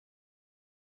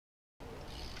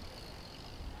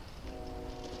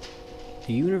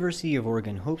The University of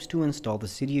Oregon hopes to install the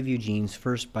City of Eugene's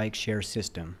first bike share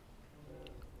system.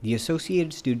 The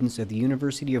Associated Students at the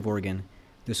University of Oregon,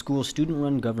 the school's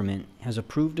student-run government, has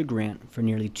approved a grant for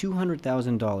nearly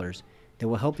 $200,000 that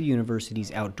will help the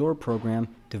university's outdoor program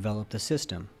develop the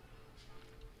system.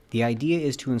 The idea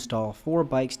is to install 4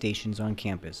 bike stations on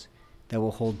campus that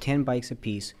will hold 10 bikes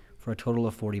apiece for a total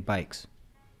of 40 bikes.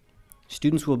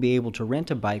 Students will be able to rent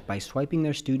a bike by swiping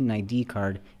their student ID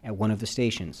card at one of the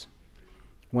stations.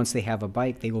 Once they have a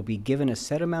bike, they will be given a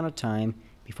set amount of time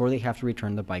before they have to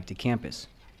return the bike to campus.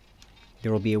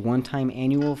 There will be a one-time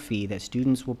annual fee that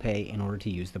students will pay in order to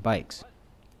use the bikes.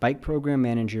 Bike Program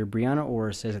Manager Brianna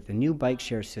Orr says that the new bike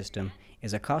share system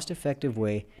is a cost-effective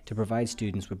way to provide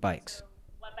students with bikes.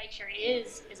 What bike share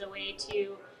is a way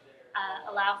to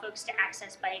allow folks to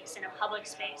access bikes in a public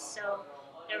space. So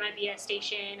there might be a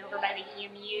station over by the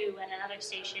EMU and another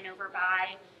station over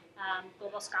by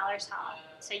Global Scholars Hall.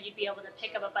 So you'd be able to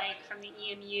pick up a bike from the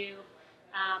EMU,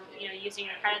 using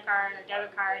your credit card or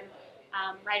debit card,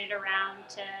 ride it around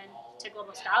to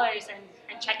Global Scholars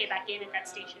and check it back in at that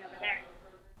station over there.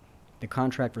 The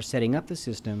contract for setting up the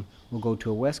system will go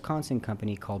to a Wisconsin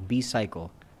company called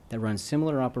B-Cycle that runs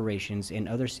similar operations in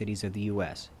other cities of the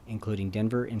U.S., including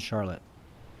Denver and Charlotte.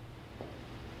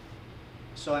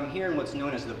 So I'm here in what's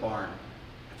known as the Barn,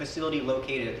 a facility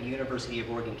located at the University of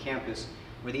Oregon campus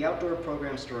where the outdoor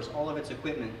program stores all of its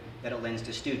equipment that it lends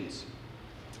to students.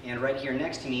 And right here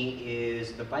next to me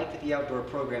is the bike that the outdoor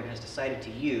program has decided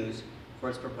to use for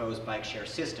its proposed bike share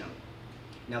system.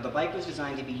 Now the bike was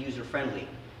designed to be user-friendly.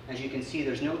 As you can see,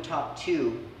 there's no top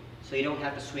tube, so you don't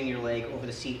have to swing your leg over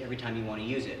the seat every time you want to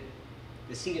use it.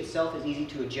 The seat itself is easy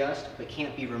to adjust, but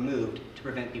can't be removed to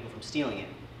prevent people from stealing it.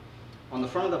 On the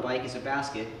front of the bike is a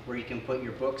basket where you can put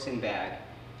your books and bag,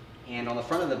 and on the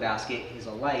front of the basket is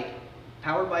a light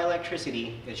powered by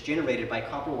electricity that's generated by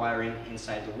copper wiring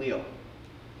inside the wheel.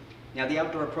 Now the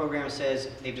outdoor program says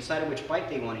they've decided which bike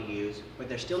they want to use, but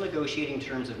they're still negotiating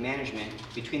terms of management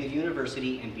between the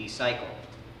university and B-Cycle.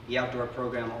 The outdoor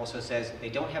program also says they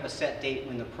don't have a set date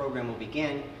when the program will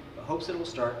begin, but hopes it will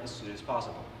start as soon as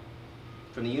possible.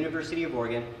 From the University of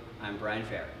Oregon, I'm Brian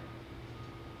Fair.